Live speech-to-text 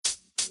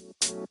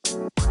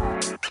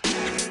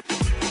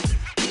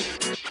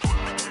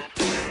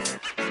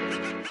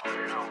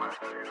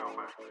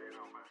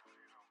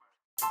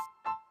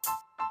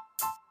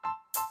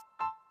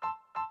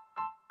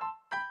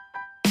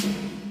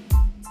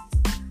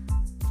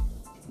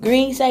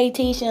Green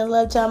salutation,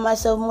 love time,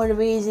 myself,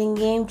 motivators, and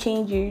game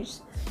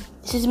changers.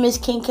 This is Miss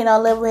King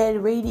on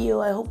Levelhead Radio.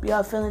 I hope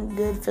y'all feeling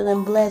good,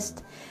 feeling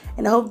blessed,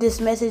 and I hope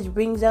this message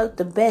brings out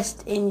the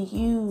best in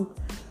you.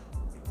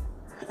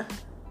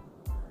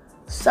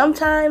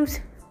 Sometimes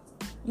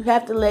you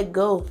have to let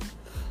go.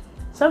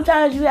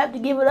 Sometimes you have to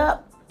give it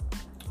up.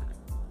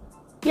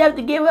 You have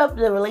to give up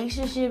the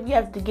relationship. You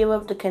have to give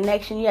up the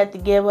connection. You have to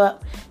give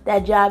up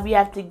that job. You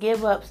have to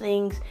give up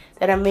things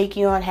that are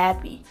making you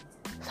unhappy.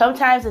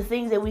 Sometimes the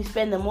things that we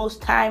spend the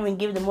most time and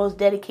give the most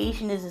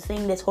dedication is the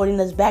thing that's holding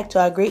us back to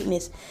our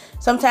greatness.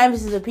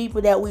 Sometimes it's the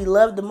people that we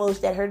love the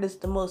most that hurt us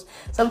the most.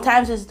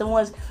 Sometimes it's the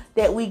ones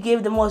that we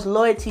give the most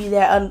loyalty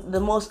that are the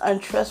most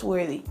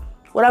untrustworthy.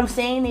 What I'm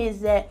saying is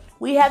that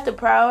we have to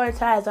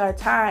prioritize our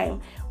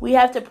time. We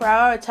have to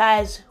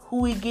prioritize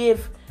who we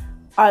give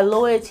our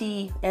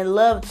loyalty and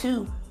love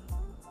to.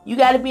 You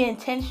got to be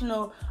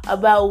intentional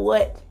about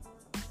what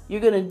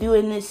you're going to do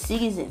in this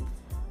season.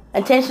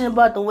 Attention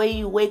about the way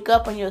you wake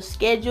up on your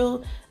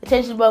schedule.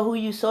 Attention about who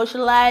you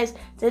socialize.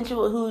 Attention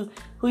about who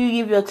you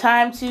give your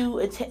time to.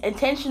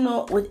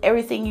 Intentional with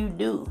everything you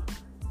do.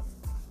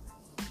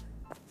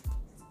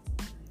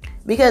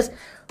 Because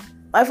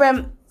my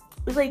friend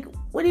was like,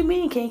 what do you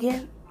mean,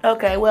 Ken?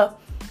 Okay, well,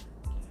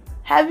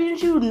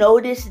 haven't you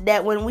noticed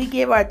that when we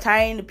give our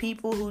time to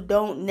people who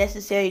don't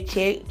necessarily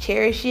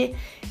cherish it,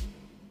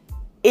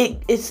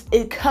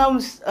 it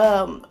comes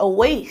a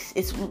waste.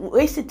 It's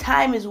wasted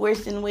time is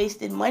worse than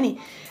wasted money,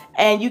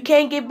 and you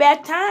can't get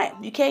back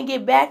time. You can't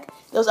get back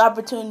those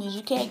opportunities.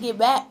 You can't get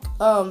back.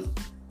 But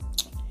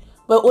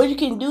what you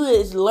can do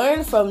is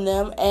learn from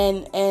them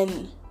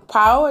and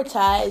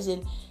prioritize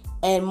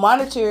and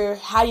monitor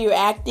how you're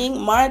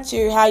acting,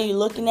 monitor how you're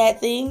looking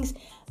at things,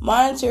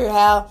 monitor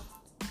how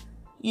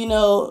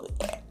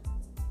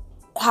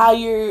how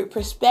your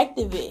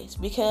perspective is,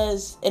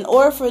 because in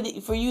order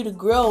for you to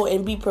grow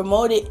and be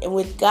promoted and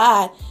with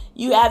God,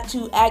 you have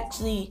to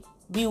actually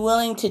be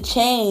willing to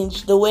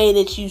change the way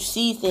that you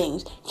see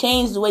things,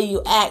 change the way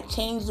you act,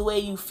 change the way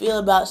you feel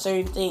about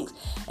certain things.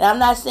 And I'm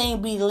not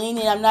saying be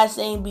lenient, I'm not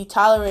saying be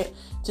tolerant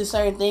to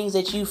certain things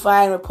that you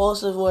find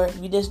repulsive or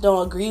you just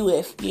don't agree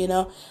with,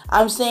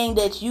 I'm saying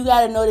that you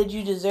got to know that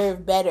you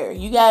deserve better.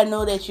 You got to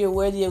know that you're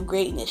worthy of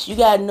greatness. You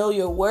got to know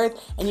your worth,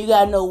 and you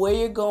got to know where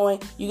you're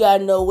going. You got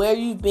to know where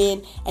you've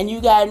been, and you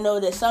got to know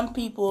that some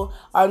people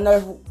are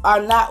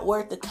not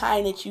worth the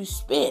time that you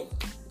spend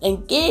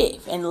and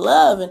give and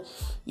love, and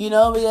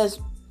because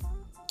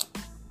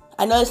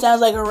I know it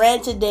sounds like a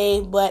rant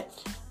today, but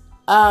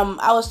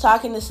I was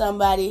talking to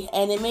somebody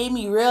and it made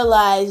me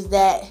realize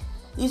that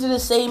these are the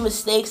same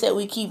mistakes that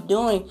we keep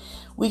doing.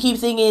 We keep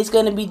thinking it's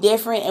going to be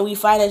different, and we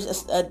find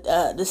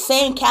the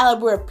same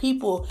caliber of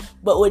people,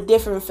 but with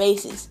different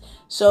faces.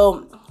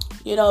 So,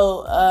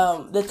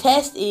 the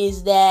test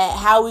is that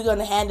how we're going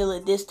to handle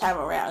it this time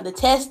around. The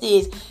test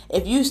is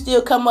if you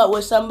still come up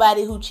with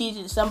somebody who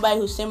cheated, somebody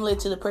who's similar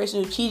to the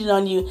person who cheated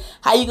on you,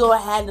 how you going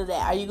to handle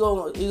that? Are you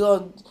going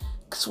to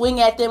swing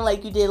at them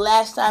like you did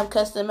last time,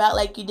 cuss them out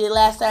like you did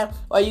last time,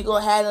 or are you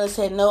going to handle and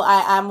say, no,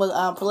 I'm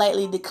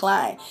politely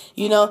decline?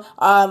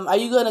 Are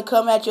you going to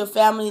come at your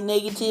family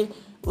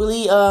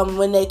negatively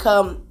when they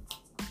come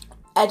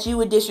at you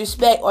with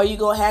disrespect, or are you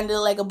going to handle it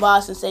like a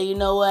boss and say, you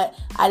know what,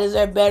 I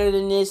deserve better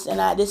than this,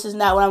 and this is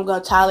not what I'm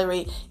going to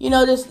tolerate?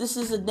 This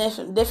is a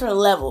different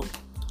level,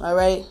 all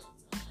right?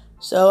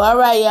 So, all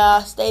right,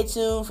 y'all, stay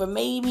tuned for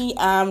Maybe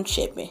I'm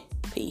Tripping.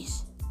 Peace.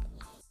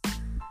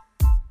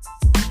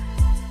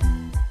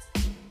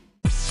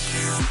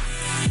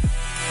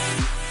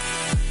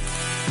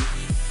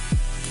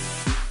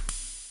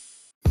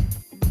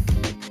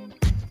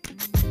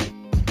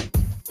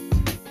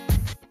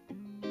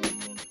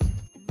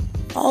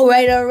 All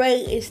right.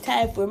 It's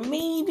time for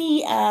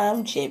Maybe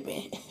I'm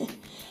Tripping.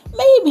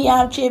 Maybe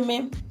I'm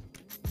tripping.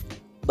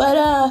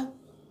 But,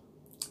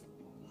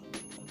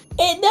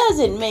 it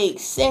doesn't make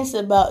sense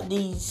about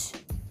these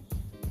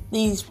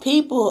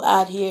people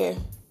out here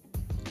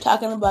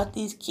talking about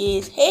these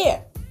kids'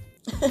 hair.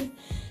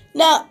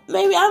 Now,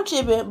 maybe I'm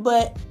tripping,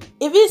 but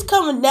if it's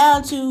coming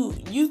down to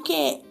you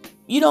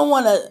don't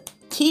want to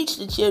teach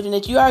the children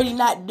that you're already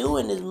not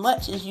doing as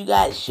much as you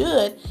guys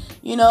should,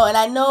 and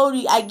I know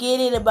I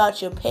get it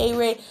about your pay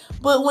rate,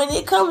 but when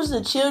it comes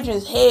to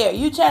children's hair,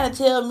 you trying to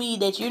tell me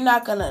that you're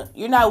not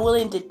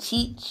willing to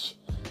teach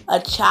a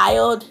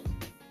child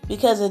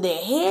because of their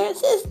hair?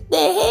 It's just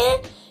their hair?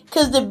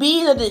 Because the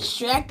bees are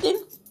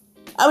distracting?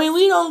 I mean,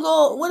 we don't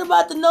go, what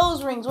about the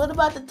nose rings? What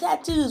about the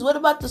tattoos? What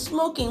about the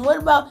smoking? What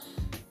about,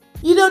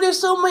 there's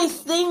so many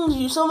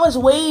things, so much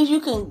ways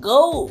you can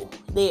go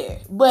there.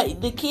 But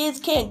the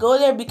kids can't go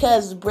there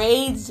because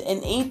braids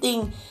and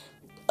anything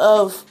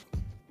of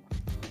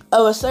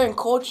a certain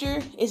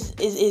culture is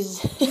is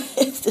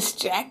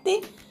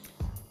distracting.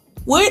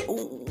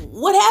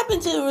 What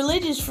happened to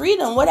religious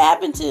freedom? What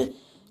happened to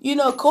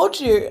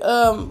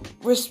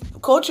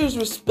culture's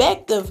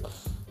respect of,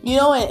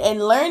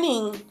 and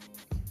learning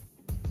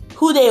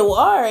who they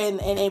are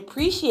and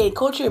appreciate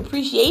Culture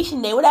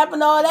Appreciation Day. What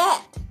happened to all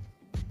that?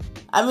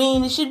 I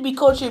mean, it should be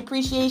Culture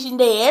Appreciation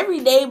Day every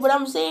day, but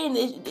I'm saying,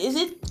 is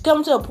it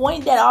come to a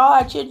point that all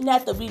our children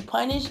have to be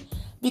punished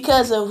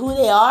because of who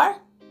they are?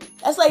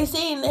 That's like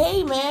saying,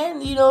 hey,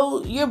 man,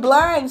 you're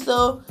blind,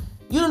 so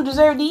you don't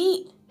deserve to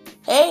eat.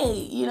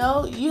 Hey,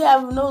 you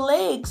have no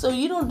legs, so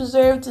you don't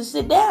deserve to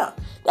sit down.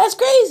 That's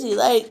crazy.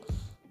 Like,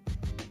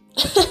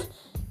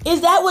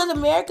 is that what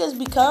America's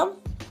become?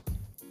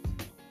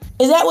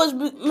 Is that what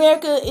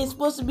America is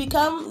supposed to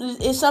become?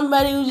 Is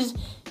somebody who just...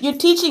 You're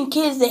teaching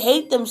kids to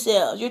hate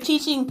themselves. You're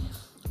teaching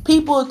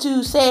people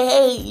to say,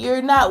 hey,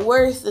 you're not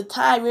worth the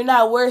time. You're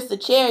not worth the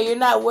chair. You're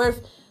not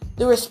worth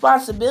the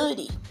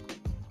responsibility.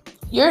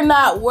 You're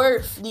not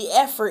worth the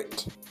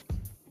effort.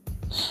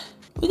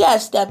 We got to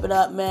step it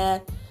up,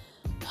 man.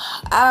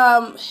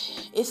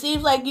 It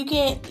seems like you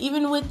can't,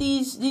 even with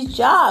these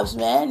jobs,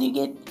 man, you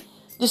get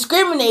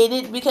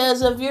discriminated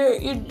because of your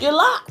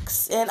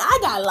locks. And I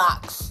got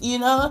locks,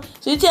 So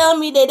you're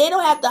telling me that they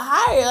don't have to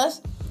hire us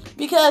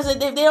because if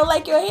they don't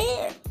like your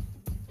hair.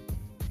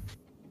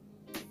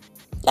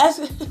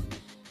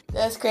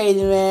 That's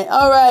crazy, man.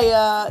 All right,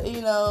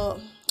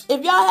 y'all.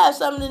 If y'all have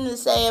something to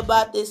say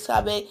about this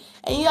topic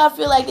and y'all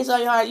feel like it's on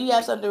your heart, you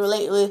have something to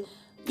relate with,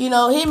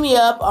 hit me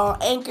up on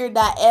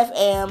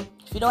anchor.fm.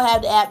 If you don't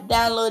have the app,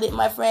 download it,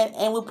 my friend,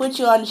 and we'll put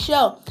you on the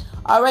show.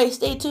 All right,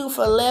 stay tuned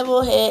for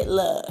Level Head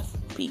Love.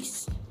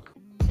 Peace.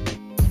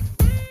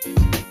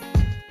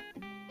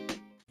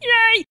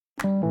 Yay!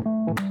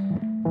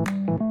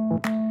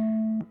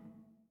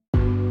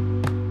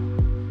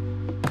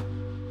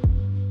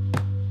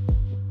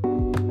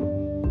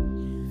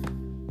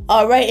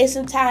 All right, it's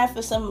some time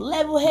for some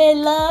Level Head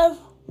Love,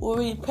 where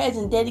we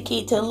present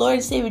dedicate to the Lord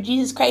and Savior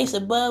Jesus Christ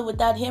above.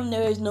 Without him,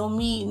 there is no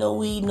me, no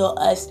we, no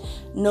us,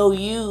 no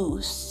you.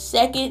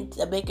 Second,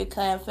 the Baker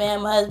Clan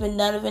fam, my husband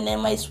Donovan,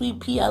 and my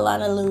sweet pea,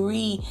 Alana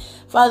Lurie.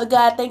 Father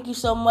God, thank you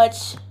so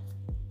much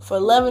for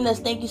loving us.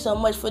 Thank you so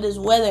much for this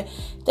weather.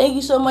 Thank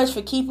you so much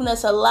for keeping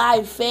us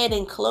alive, fed,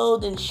 and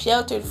clothed, and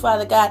sheltered,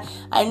 Father God.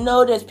 I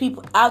know there's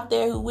people out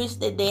there who wish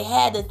that they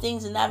had the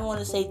things, and I want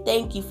to say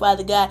thank you,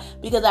 Father God,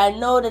 because I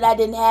know that I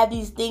didn't have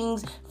these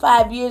things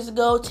 5 years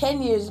ago,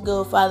 10 years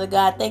ago, Father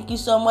God. Thank you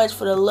so much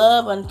for the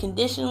love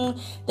unconditionally.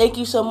 Thank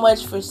you so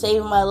much for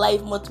saving my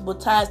life multiple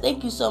times.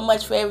 Thank you so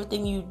much for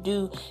everything you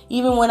do,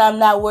 even when I'm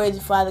not worthy,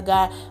 Father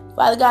God.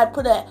 Father God,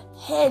 put a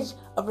hedge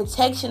of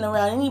protection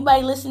around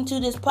anybody listening to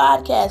this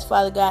podcast,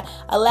 Father God.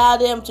 Allow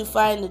them to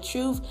find the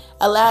truth.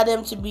 Allow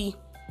them to be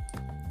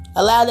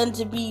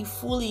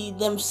fully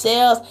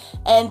themselves,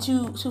 and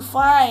to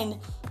find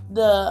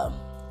the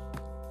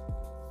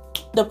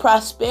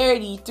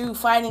prosperity through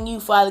finding you,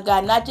 Father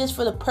God. Not just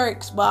for the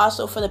perks, but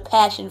also for the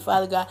passion,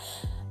 Father God.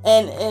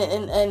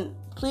 And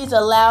please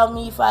allow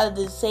me, Father,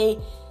 to say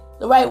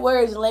the right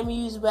words, and let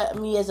me use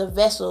me as a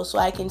vessel so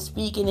I can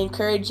speak and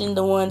encourage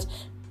the ones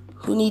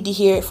who need to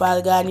hear it,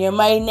 Father God. In your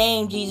mighty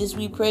name, Jesus,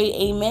 we pray.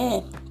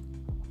 Amen.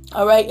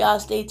 All right, y'all,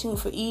 stay tuned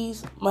for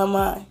Ease My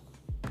Mind.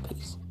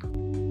 Peace.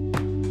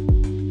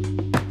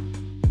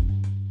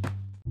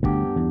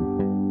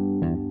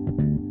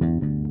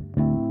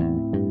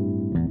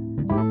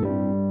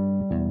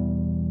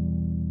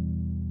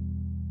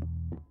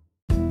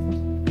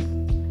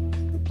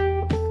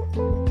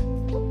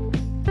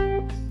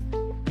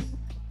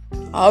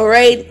 All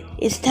right,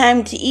 it's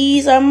time to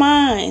ease our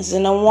minds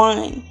and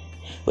unwind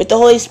with the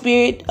Holy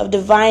Spirit of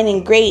divine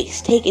and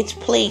grace take its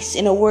place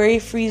in a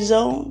worry-free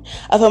zone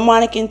of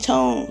harmonic and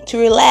tone to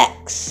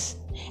relax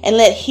and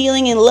let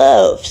healing and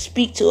love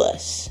speak to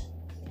us.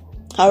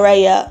 All right,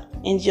 y'all.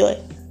 Enjoy.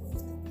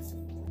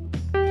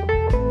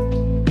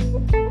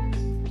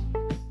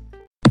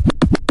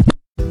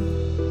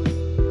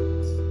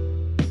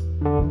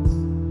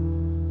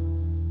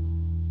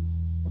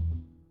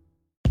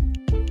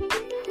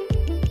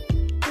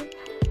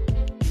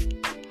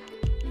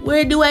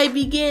 Where do I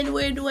begin?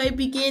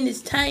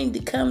 It's time to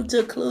come to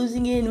a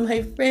closing in,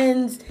 my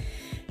friends.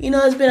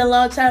 It's been a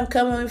long time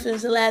coming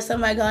since the last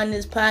time I got on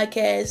this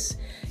podcast.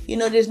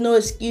 There's no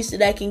excuse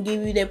that I can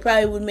give you that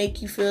probably would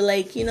make you feel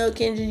like,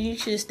 Kendra, you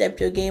should have stepped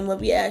your game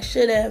up. Yeah, I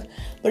should have.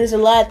 But there's a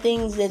lot of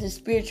things that the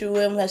spiritual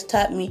realm has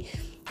taught me,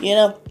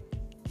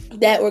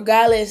 that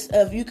regardless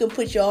of, you can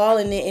put your all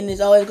in it, and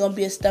there's always going to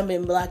be a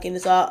stumbling block, and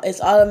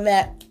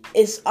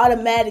it's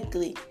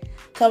automatically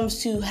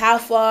comes to how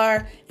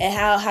far and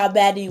how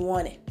bad do you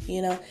want it,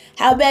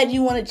 how bad do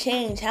you want to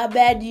change, how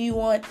bad do you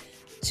want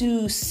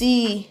to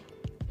see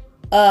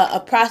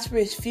a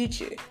prosperous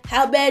future,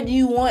 how bad do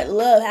you want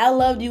love, how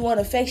love do you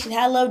want affection,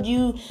 how much do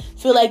you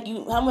feel like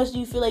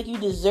you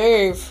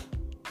deserve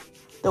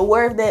the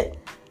worth that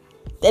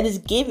is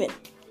given.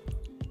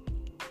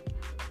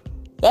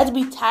 We have to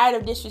be tired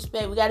of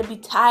disrespect. We got to be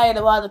tired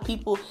of all the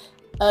people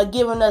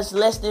giving us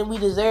less than we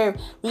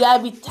deserve. We got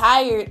to be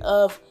tired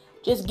of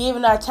just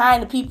giving our time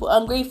to people,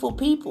 ungrateful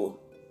people.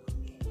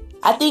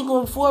 I think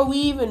before we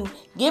even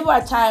give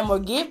our time or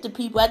give to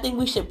people, I think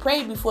we should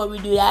pray before we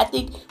do that. I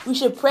think we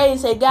should pray and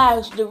say,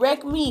 God,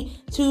 direct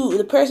me to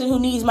the person who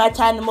needs my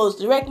time the most.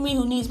 Direct me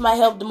who needs my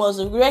help the most.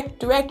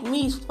 Direct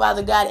me,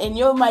 Father God, in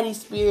your mighty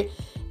spirit,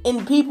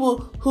 in people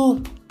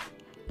who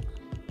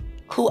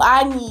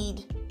I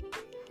need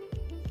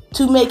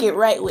to make it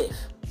right with.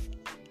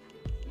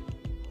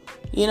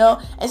 You know?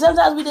 And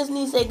sometimes we just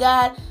need to say,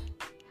 God,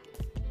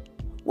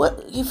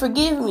 you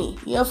forgive me.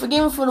 You know,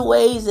 forgive me for the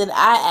ways that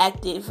I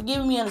acted.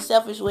 Forgive me on the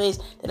selfish ways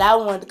that I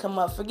wanted to come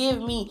up.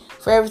 Forgive me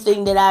for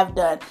everything that I've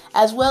done,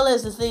 as well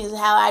as the things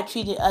how I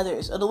treated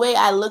others or the way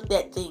I looked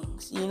at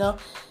things, you know.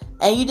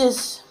 And you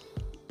just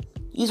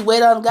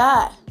wait on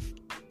God,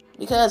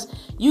 because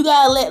you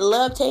gotta let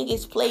love take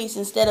its place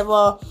instead of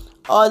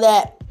all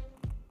that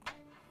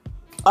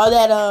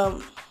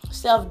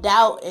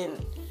self-doubt,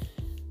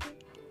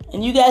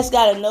 and you guys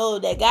gotta know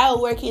that God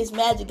will work his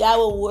magic. God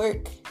will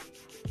work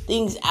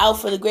things out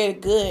for the greater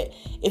good.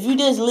 If you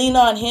just lean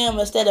on him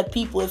instead of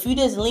people, if you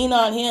just lean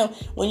on him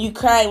when you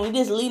cry, when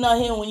you just lean on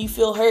him when you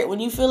feel hurt, when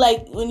you feel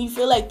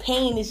like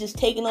pain is just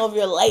taking over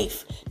your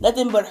life,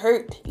 nothing but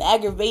hurt and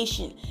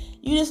aggravation,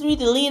 you just need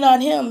to lean on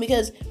him.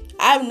 Because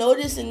I've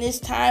noticed in this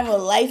time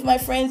of life, my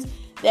friends,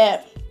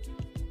 that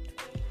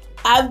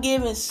I've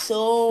given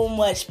so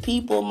much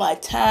people my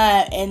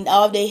time, and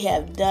all they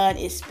have done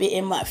is spit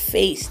in my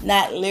face.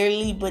 Not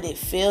literally, but it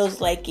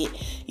feels like it.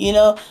 You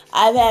know,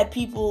 I've had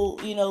people,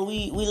 you know,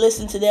 we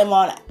listen to them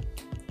on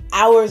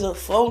hours of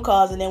phone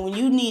calls, and then when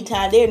you need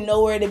time, they're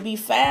nowhere to be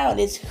found.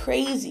 It's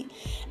crazy.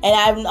 And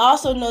I've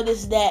also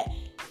noticed that,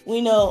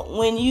 you know,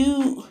 when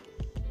you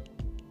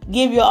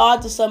give your all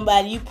to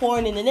somebody, you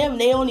pouring into them,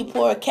 they only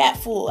pour a cap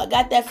full. I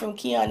got that from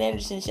Keon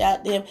Anderson, shout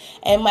out to him,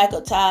 and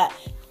Michael Todd.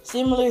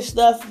 Similar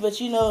stuff,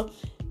 but you know,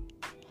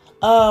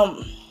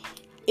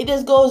 it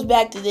just goes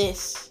back to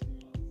this.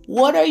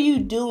 What are you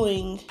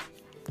doing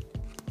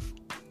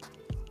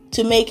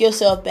to make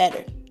yourself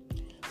better?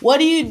 What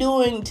are you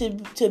doing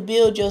to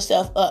build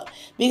yourself up?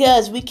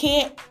 Because we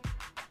can't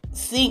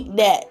think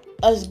that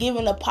us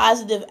giving a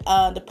positive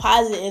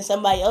deposit in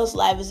somebody else's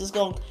life is just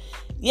going to,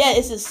 yeah,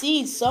 it's a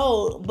seed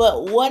sown,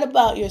 but what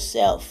about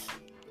yourself?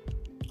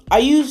 Are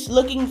you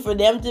looking for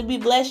them to be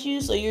bless you,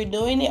 so you're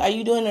doing it? Are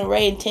you doing the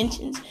right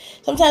intentions?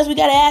 Sometimes we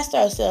got to ask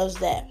ourselves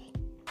that.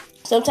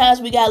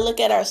 Sometimes we got to look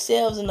at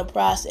ourselves in the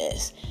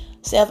process.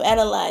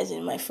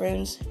 Self-analyzing, my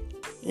friends.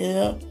 You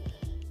know?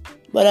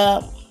 But I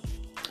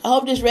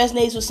hope this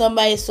resonates with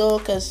somebody's soul,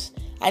 because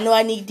I know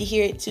I need to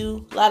hear it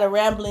too. A lot of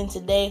rambling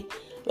today.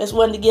 Just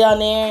wanted to get on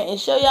there and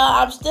show y'all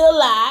I'm still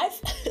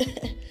alive.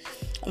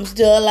 I'm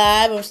still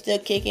alive. I'm still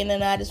kicking.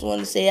 And I just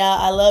wanted to say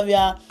I love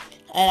y'all.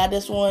 And I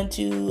just want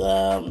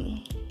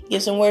to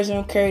give some words of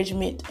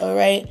encouragement, all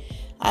right?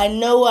 I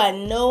know.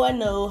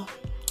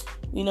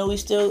 You know,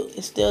 it's still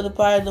the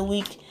part of the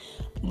week,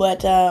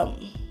 but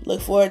look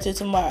forward to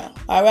tomorrow.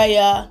 All right,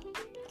 y'all.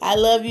 I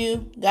love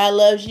you. God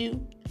loves you.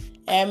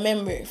 And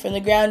remember, from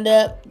the ground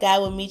up,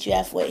 God will meet you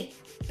halfway.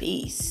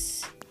 Peace.